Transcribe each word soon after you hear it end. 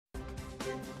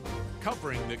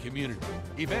Covering the community,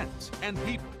 events, and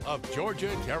people of Georgia,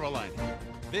 Carolina.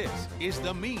 This is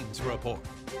the Means Report.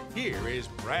 Here is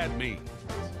Brad Means.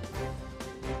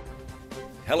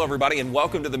 Hello, everybody, and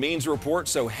welcome to the Means Report.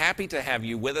 So happy to have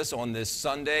you with us on this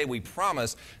Sunday. We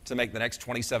promise to make the next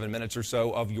 27 minutes or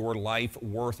so of your life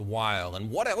worthwhile. And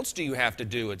what else do you have to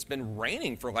do? It's been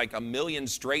raining for like a million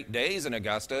straight days in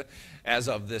Augusta as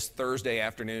of this Thursday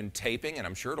afternoon taping, and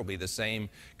I'm sure it'll be the same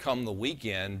come the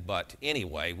weekend. But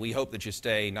anyway, we hope that you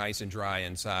stay nice and dry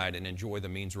inside and enjoy the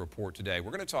Means Report today.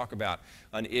 We're going to talk about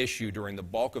an issue during the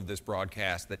bulk of this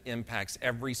broadcast that impacts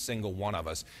every single one of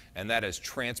us, and that is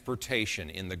transportation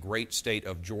in the great state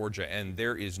of Georgia. And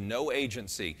there is no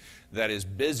agency that is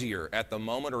busier at the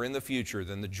moment or in the future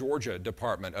than the Georgia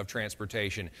Department of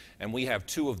Transportation. And we have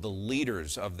two of the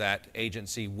leaders of that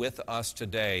agency with us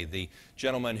today, the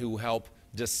gentlemen who help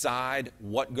decide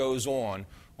what goes on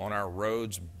our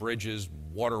roads, bridges,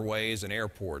 waterways, and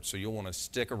airports. So you'll want to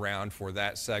stick around for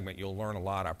that segment. You'll learn a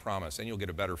lot, I promise, and you'll get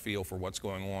a better feel for what's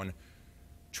going on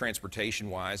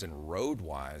transportation-wise and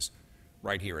road-wise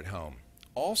right here at home.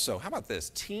 Also, how about this?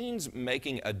 Teens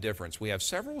making a difference. We have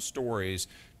several stories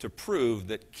to prove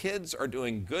that kids are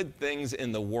doing good things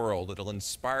in the world. It'll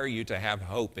inspire you to have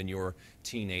hope in your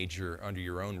teenager under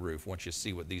your own roof once you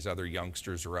see what these other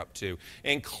youngsters are up to,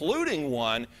 including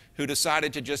one who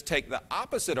decided to just take the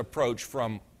opposite approach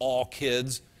from all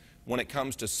kids when it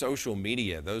comes to social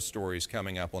media. Those stories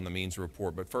coming up on the Means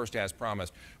Report. But first, as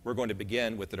promised, we're going to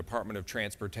begin with the Department of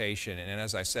Transportation. And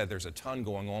as I said, there's a ton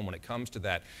going on when it comes to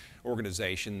that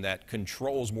organization that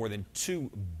controls more than $2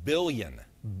 billion,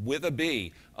 with a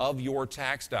B, of your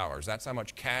tax dollars. That's how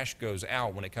much cash goes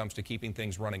out when it comes to keeping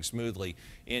things running smoothly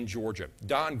in Georgia.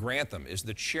 Don Grantham is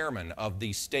the chairman of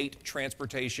the State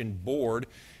Transportation Board.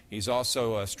 He's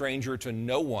also a stranger to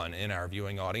no one in our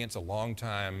viewing audience, a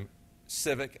longtime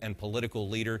civic and political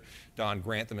leader. Don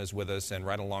Grantham is with us, and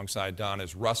right alongside Don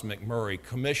is Russ McMurray,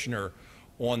 Commissioner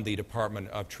on the Department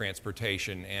of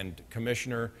Transportation. And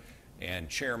Commissioner and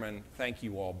Chairman, thank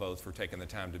you all both for taking the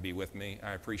time to be with me.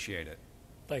 I appreciate it.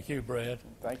 Thank you, Brad.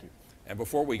 Thank you. And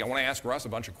before I want to ask Russ a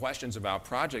bunch of questions about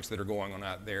projects that are going on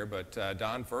out there, but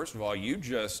Don, first of all, you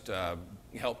just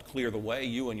helped clear the way,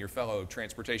 you and your fellow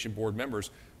Transportation Board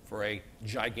members, for a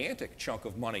gigantic chunk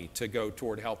of money to go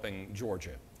toward helping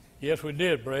Georgia. Yes, we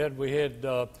did, Brad. We had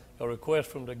a request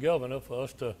from the governor for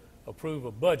us to approve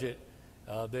a budget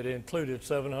that included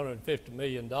 $750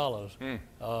 million,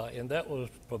 and that was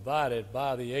provided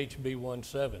by the HB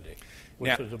 170,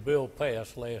 which was a bill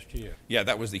passed last year. Yeah,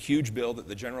 that was the huge bill that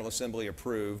the General Assembly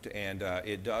approved, and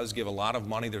it does give a lot of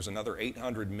money. There's another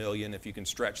 $800 million if you can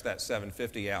stretch that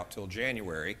 $750 out till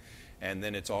January. And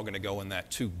then it's all going to go in that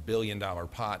 $2 billion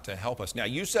pot to help us. Now,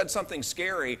 you said something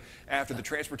scary after the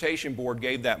Transportation Board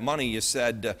gave that money. You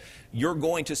said you're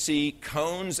going to see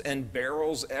cones and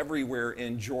barrels everywhere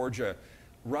in Georgia.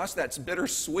 Russ, that's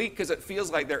bittersweet because it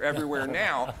feels like they're everywhere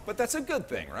now, but that's a good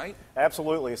thing, right?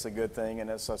 Absolutely, it's a good thing, and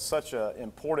it's such an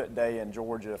important day in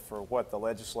Georgia for what the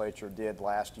legislature did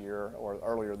last year, or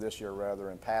earlier this year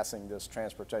rather, in passing this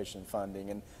transportation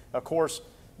funding. And of course,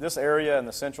 this area in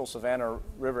the central Savannah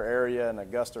River area and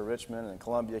Augusta, Richmond, and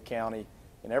Columbia County,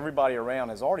 and everybody around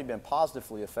has already been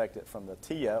positively affected from the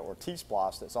TIA or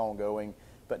T-SPLOST that's ongoing.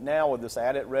 But now with this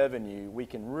added revenue, we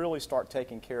can really start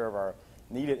taking care of our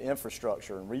needed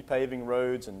infrastructure and repaving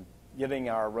roads and getting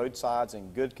our roadsides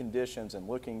in good conditions and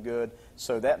looking good.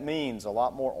 So that means a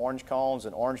lot more orange cones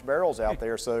and orange barrels out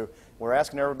there. So we're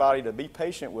asking everybody to be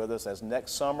patient with us as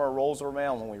next summer rolls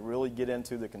around when we really get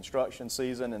into the construction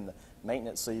season and the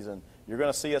maintenance season. You're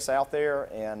going to see us out there,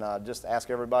 and just ask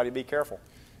everybody to be careful.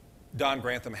 Don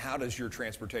Grantham, how does your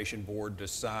Transportation Board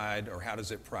decide, or how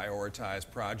does it prioritize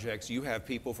projects? You have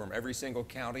people from every single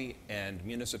county and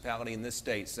municipality in this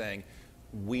state saying,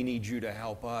 we need you to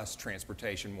help us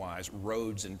transportation-wise,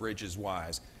 roads and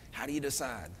bridges-wise. How do you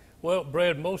decide? Well,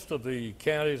 Brad, most of the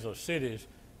counties or cities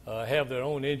have their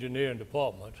own engineering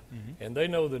departments, and they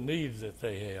know the needs that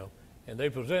they have, and they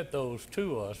present those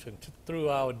to us and through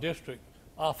our district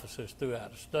offices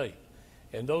throughout the state.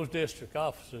 And those district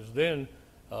offices then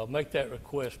make that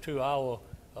request to our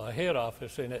head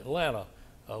office in Atlanta,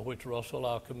 which Russell,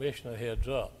 our commissioner, heads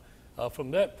up.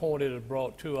 From that point, it is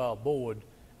brought to our board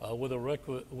with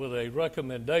a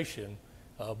recommendation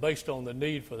based on the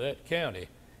need for that county.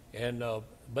 And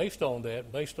based on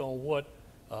what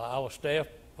our staff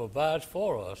provides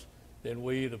for us, then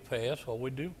we either pass or we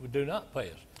do not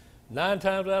pass. 9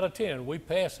 times out of 10, we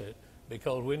pass it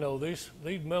because we know these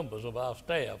members of our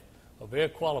staff are very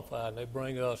qualified and they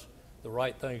bring us the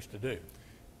right things to do.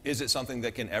 Is it something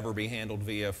that can ever be handled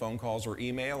via phone calls or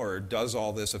email, or does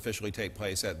all this officially take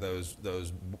place at those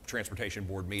Transportation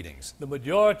Board meetings? The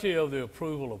majority of the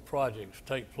approval of projects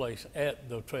take place at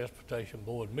the Transportation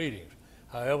Board meetings.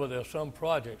 However, there are some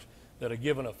projects that are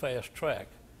given a fast track,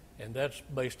 and that's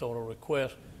based on a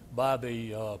request by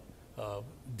the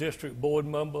district board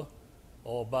member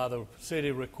or by the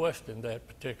city requesting that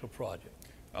particular project.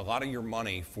 A lot of your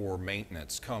money for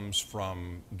maintenance comes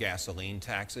from gasoline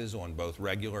taxes on both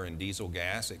regular and diesel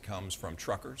gas. It comes from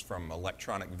truckers, from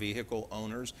electronic vehicle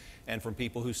owners, and from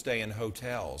people who stay in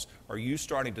hotels. Are you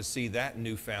starting to see that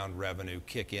newfound revenue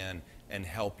kick in and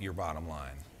help your bottom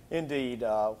line? Indeed,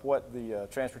 what the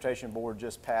Transportation Board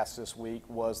just passed this week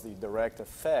was the direct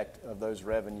effect of those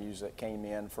revenues that came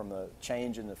in from the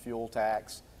change in the fuel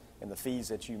tax and the fees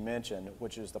that you mentioned,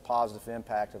 which is the positive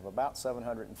impact of about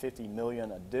 $750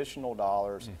 million additional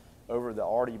dollars over the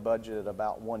already budgeted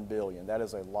about $1 billion. That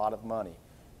is a lot of money,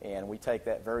 and we take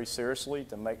that very seriously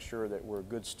to make sure that we're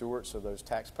good stewards of those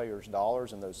taxpayers'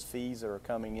 dollars and those fees that are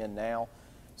coming in now,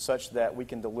 such that we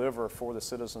can deliver for the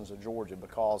citizens of Georgia.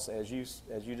 Because as you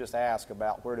just asked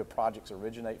about where do projects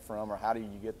originate from or how do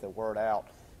you get the word out,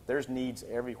 there's needs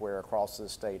everywhere across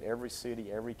this state. Every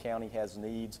city, every county has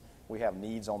needs. We have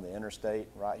needs on the interstate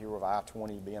right here with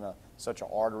I-20 being such an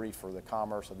artery for the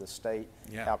commerce of the state,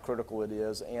 how critical it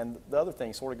is. And the other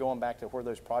thing, sort of going back to where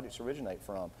those projects originate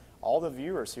from, all the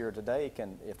viewers here today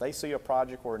can, if they see a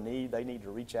project or a need, they need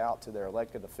to reach out to their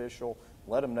elected official,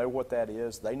 let them know what that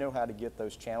is. They know how to get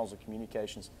those channels of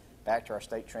communications back to our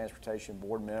State Transportation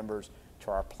Board members,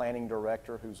 to our planning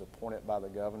director who's appointed by the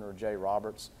governor, Jay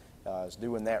Roberts, is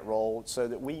doing that role, so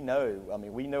that we know, I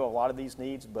mean, we know a lot of these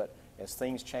needs, but as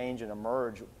things change and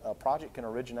emerge, a project can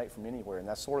originate from anywhere, and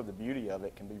that's sort of the beauty of it.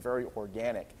 It can be very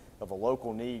organic, of a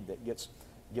local need that gets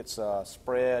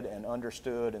spread and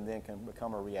understood and then can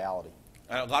become a reality.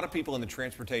 A lot of people in the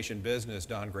transportation business,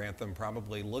 Don Grantham,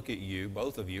 probably look at you,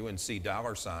 both of you, and see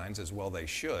dollar signs, as well they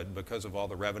should, because of all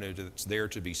the revenue that's there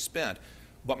to be spent.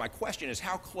 But my question is,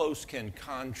 how close can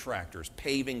contractors,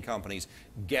 paving companies,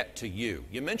 get to you?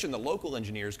 You mentioned the local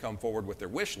engineers come forward with their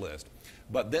wish list,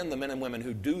 but then the men and women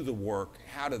who do the work,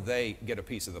 how do they get a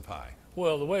piece of the pie?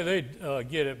 Well, the way they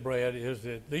get it, Brad, is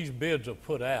that these bids are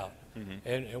put out,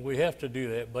 and we have to do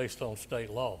that based on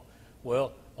state law.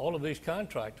 Well, all of these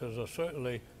contractors are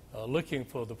certainly looking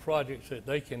for the projects that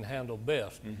they can handle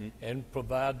best and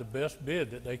provide the best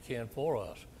bid that they can for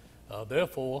us.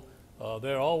 Therefore,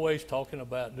 they're always talking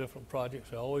about different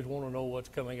projects. They always want to know what's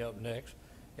coming up next,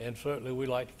 and certainly we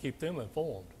like to keep them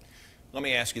informed. Let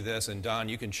me ask you this, and Don,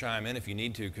 you can chime in if you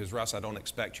need to, because Russ, I don't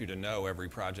expect you to know every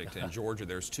project in Georgia.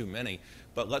 There's too many.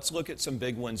 But let's look at some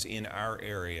big ones in our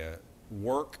area.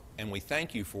 Work, and we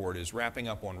thank you for it, is wrapping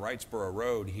up on Wrightsboro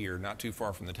Road here, not too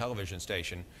far from the television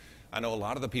station. I know a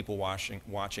lot of the people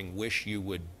watching wish you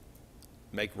would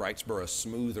make Wrightsboro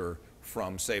smoother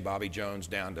from, say, Bobby Jones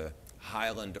down to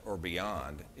Highland or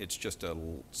beyond. It's just a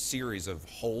series of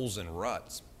holes and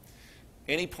ruts.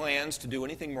 Any plans to do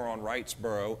anything more on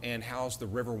Wrightsboro, and how's the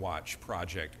Riverwatch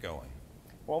project going?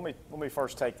 Well, let me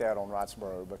first take that on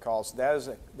Wrightsboro, because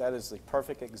that is the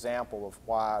perfect example of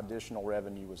why additional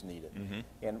revenue was needed.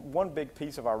 And one big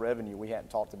piece of our revenue we hadn't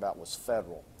talked about was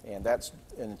federal, and that's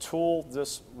until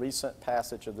this recent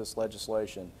passage of this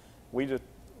legislation, we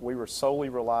were solely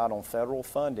relied on federal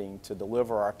funding to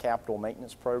deliver our capital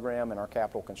maintenance program and our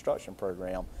capital construction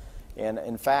program. And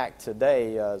in fact,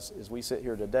 today, as we sit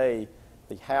here today,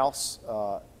 the House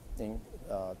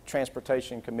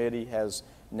Transportation Committee has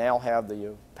now have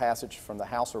the passage from the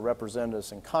House of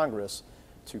Representatives in Congress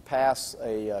to pass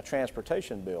a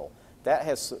transportation bill. That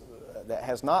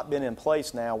has not been in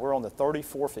place now. We're on the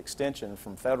 34th extension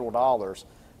from federal dollars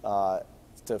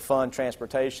to fund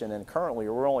transportation, and currently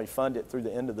we're only funded through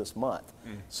the end of this month.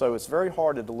 So it's very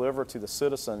hard to deliver to the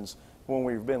citizens when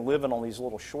we've been living on these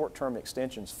little short-term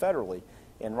extensions federally.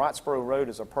 And Wrightsboro Road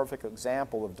is a perfect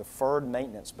example of deferred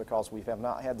maintenance because we have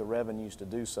not had the revenues to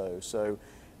do so. So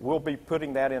we'll be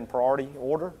putting that in priority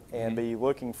order and be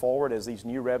looking forward as these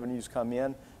new revenues come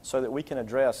in so that we can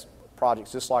address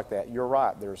projects just like that. You're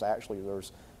right. There's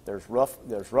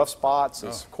rough spots.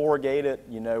 It's corrugated.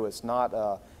 You know, it's not.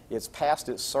 It's past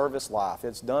its service life.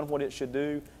 It's done what it should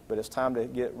do, but it's time to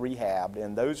get rehabbed.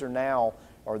 And those are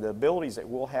the abilities that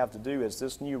we'll have to do as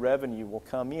this new revenue will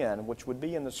come in, which would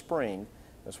be in the spring.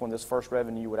 That's when this first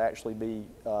revenue would actually be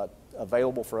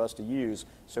available for us to use.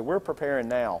 So we're preparing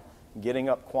now, getting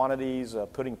up quantities,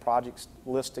 putting project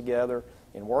lists together,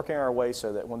 and working our way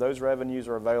so that when those revenues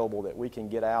are available, that we can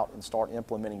get out and start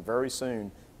implementing very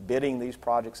soon, bidding these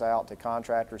projects out to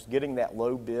contractors, getting that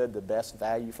low bid, the best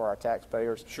value for our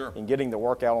taxpayers, Sure. and getting the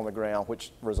work out on the ground,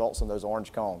 which results in those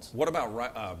orange cones. What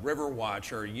about River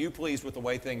Watch? Are you pleased with the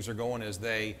way things are going as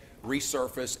they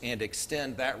resurface and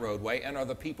extend that roadway? And are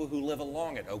the people who live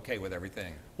along it okay with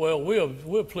everything? Well,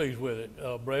 we're pleased with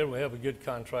it, Brad. We have a good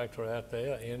contractor out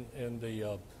there in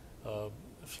the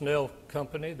Snell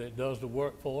company that does the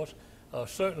work for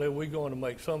us. Certainly, we're going to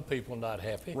make some people not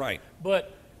happy. Right.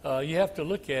 But you have to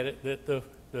look at it that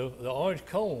the orange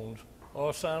cones are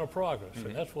a sign of progress,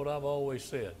 and that's what I've always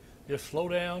said. Just slow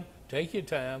down, take your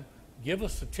time, give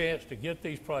us a chance to get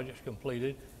these projects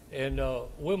completed, and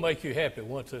we'll make you happy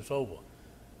once it's over.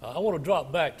 I want to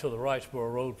drop back to the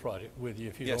Wrightsboro Road project with you,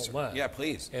 if you Yes, don't sir. mind. Yeah,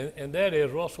 please. And that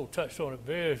is, Russell touched on it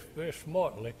very, very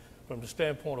smartly from the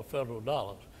standpoint of federal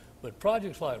dollars. But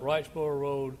projects like Wrightsboro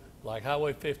Road, like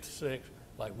Highway 56,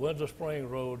 like Windsor Spring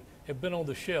Road, have been on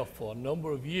the shelf for a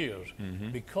number of years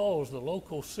because the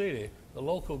local city, the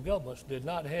local governments did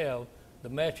not have the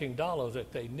matching dollars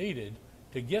that they needed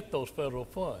to get those federal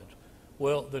funds.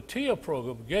 Well, the TIA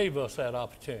program gave us that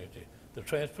opportunity, the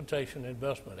Transportation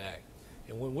Investment Act.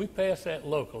 And when we passed that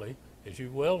locally, as you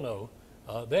well know,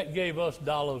 that gave us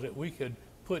dollars that we could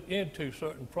put into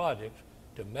certain projects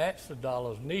to match the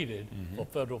dollars needed for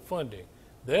federal funding.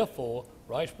 Therefore,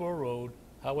 Wrightsboro Road,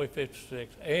 Highway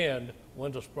 56, and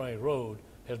Windsor Spring Road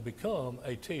has become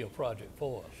a TIA project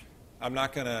for us. I'm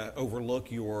not going to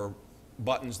overlook your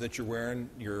buttons that you're wearing,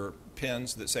 your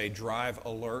pins that say Drive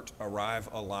Alert, Arrive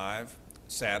Alive.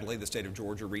 Sadly, the state of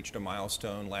Georgia reached a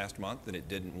milestone last month that it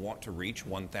didn't want to reach,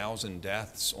 1,000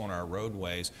 deaths on our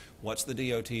roadways. What's the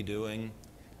DOT doing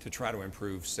to try to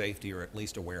improve safety or at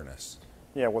least awareness?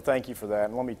 Yeah, well, thank you for that.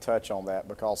 And let me touch on that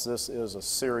because this is a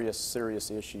serious,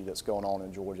 serious issue that's going on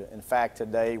in Georgia. In fact,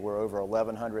 today we're over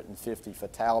 1,150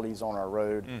 fatalities on our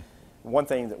road. One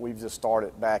thing that we've just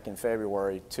started back in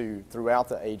February throughout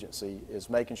the agency is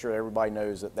making sure everybody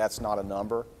knows that that's not a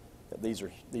number, that these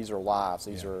are lives,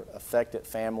 these are affected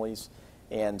families.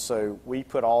 And so we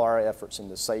put all our efforts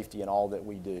into safety in all that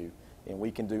we do. And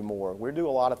we can do more. We do a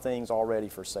lot of things already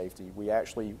for safety. We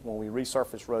actually, when we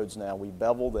resurface roads now, we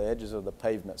bevel the edges of the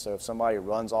pavement. So if somebody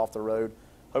runs off the road,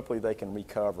 hopefully they can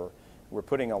recover. We're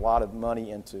putting a lot of money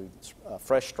into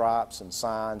fresh stripes and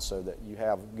signs so that you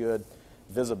have good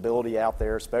visibility out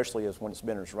there, especially when it's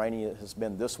been as rainy as it has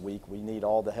been this week. We need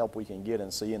all the help we can get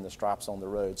in seeing the stripes on the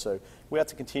road. So we have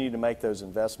to continue to make those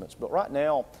investments. But right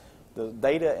now, the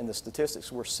data and the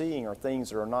statistics we're seeing are things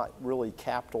that are not really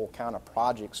capital kind of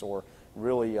projects or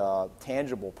really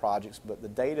tangible projects, but the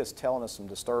data is telling us some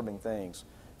disturbing things.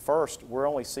 First, we're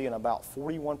only seeing about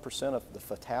 41% of the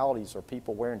fatalities are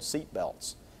people wearing seat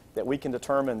belts, that we can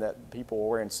determine that people are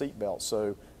wearing seat belts.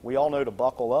 So we all know to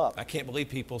buckle up. I can't believe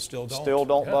people still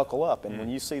don't. Buckle up. And when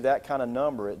you see that kind of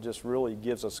number, it just really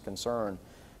gives us concern.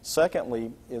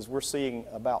 Secondly, is we're seeing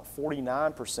about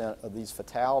 49% of these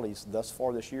fatalities thus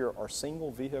far this year are single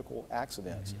vehicle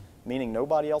accidents, meaning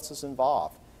nobody else is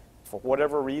involved. For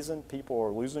whatever reason, people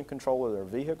are losing control of their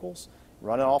vehicles,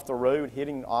 running off the road,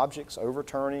 hitting objects,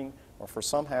 overturning, or for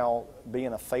somehow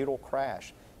being a fatal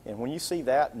crash. And when you see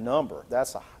that number,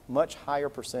 that's a much higher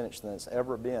percentage than it's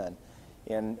ever been.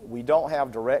 And we don't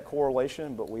have direct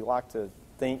correlation, but we like to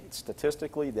think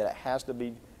statistically that it has to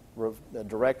be a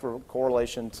direct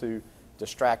correlation to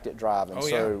distracted driving.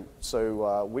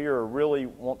 So we are really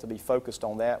want to be focused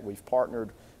on that. We've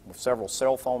partnered with several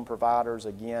cell phone providers,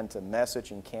 again, to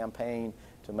message and campaign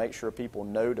to make sure people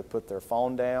know to put their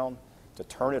phone down, to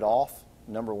turn it off.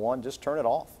 Number one, just turn it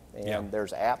off. And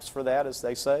there's apps for that, as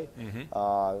they say.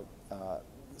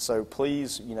 So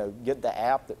please, get the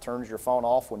app that turns your phone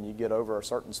off when you get over a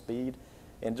certain speed.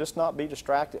 And just not be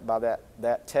distracted by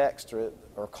that text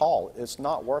or call. It's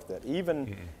not worth it.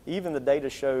 Even the data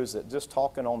shows that just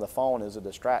talking on the phone is a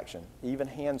distraction, even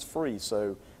hands-free.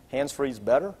 So hands-free is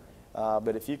better,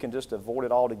 but if you can just avoid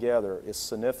it altogether, it's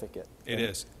significant.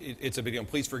 It's a big deal.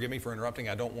 Please forgive me for interrupting.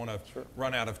 I don't want to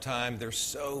run out of time. There's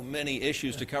so many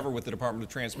issues to cover with the Department of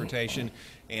Transportation,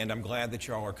 and I'm glad that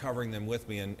y'all are covering them with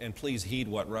me. And please heed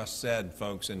what Russ said,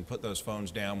 folks, and put those phones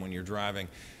down when you're driving.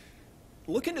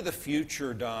 Look into the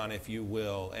future, Don, if you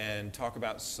will, and talk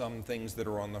about some things that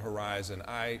are on the horizon.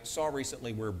 I saw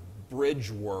recently where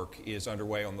bridge work is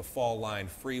underway on the Fall Line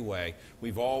Freeway.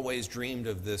 We've always dreamed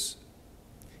of this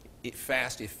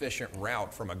fast, efficient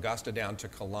route from Augusta down to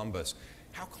Columbus.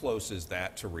 How close is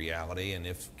that to reality?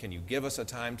 And can you give us a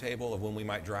timetable of when we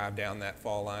might drive down that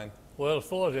Fall Line? Well, as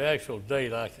far as the actual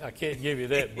date, I can't give you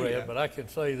that, Brad, but I can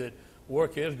say that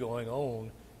work is going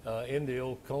on in the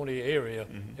Oconee area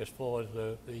as far as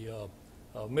the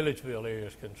Milledgeville area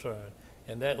is concerned.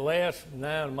 And that last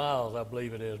 9 miles, I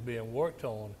believe it is, being worked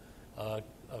on,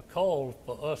 called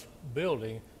for us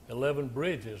building 11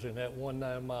 bridges in that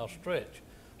 9-mile stretch.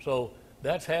 So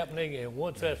that's happening, and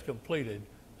once that's completed,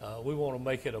 we want to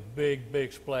make it a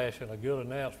big splash and a good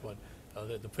announcement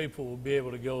that the people will be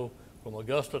able to go from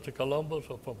Augusta to Columbus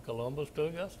or from Columbus to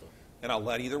Augusta. And I'll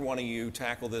let either one of you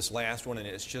tackle this last one, and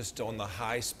it's just on the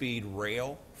high-speed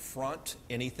rail front.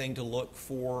 Anything to look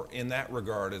for in that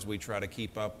regard as we try to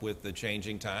keep up with the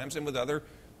changing times and with other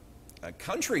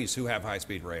countries who have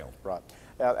high-speed rail? Right.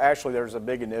 Actually, there's a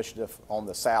big initiative on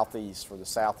the southeast for the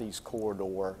southeast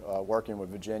corridor, working with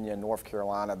Virginia and North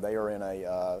Carolina. They are in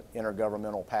a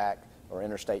intergovernmental pact or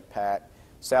interstate pact.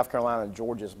 South Carolina and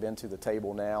Georgia has been to the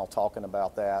table now talking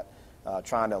about that,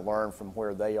 trying to learn from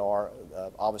where they are.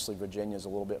 Obviously, Virginia is a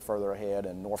little bit further ahead,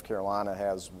 and North Carolina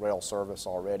has rail service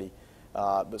already.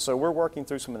 So we're working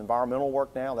through some environmental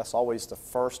work now. That's always the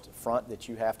first front that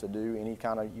you have to do any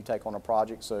kind of you take on a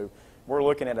project. So we're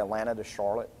looking at Atlanta to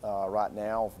Charlotte right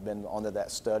now. I've been under that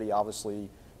study,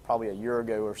 obviously, probably a year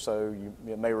ago or so.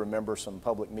 You may remember some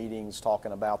public meetings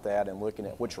talking about that and looking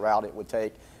at which route it would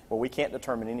take. Well, we can't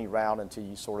determine any route until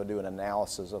you sort of do an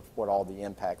analysis of what all the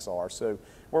impacts are. So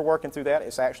we're working through that.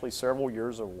 It's actually several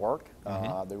years of work.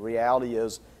 The reality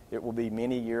is it will be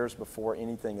many years before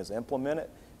anything is implemented,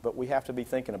 but we have to be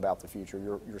thinking about the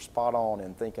future. You're spot on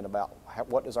in thinking about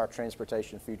what does our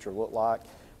transportation future look like.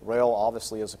 Rail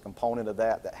obviously is a component of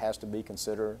that has to be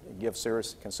considered, give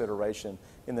serious consideration,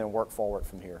 and then work forward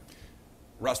from here.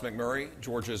 Russ McMurray,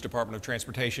 Georgia's Department of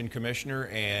Transportation Commissioner,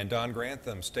 and Don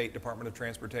Grantham, State Department of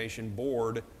Transportation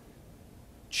Board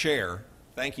Chair.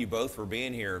 Thank you both for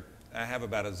being here. I have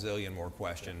about a zillion more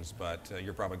questions, but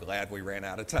you're probably glad we ran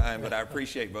out of time, but I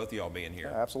appreciate both of y'all being here.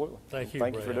 Yeah, absolutely. Thank you,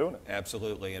 Thank you for doing it.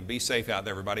 Absolutely, and be safe out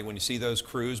there, everybody. When you see those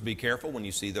crews, be careful. When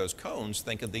you see those cones,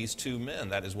 think of these two men.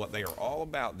 That is what they are all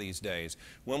about these days.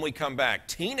 When we come back,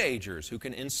 teenagers who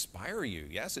can inspire you.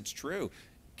 Yes, it's true.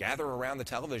 Gather around the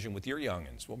television with your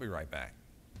youngins. We'll be right back.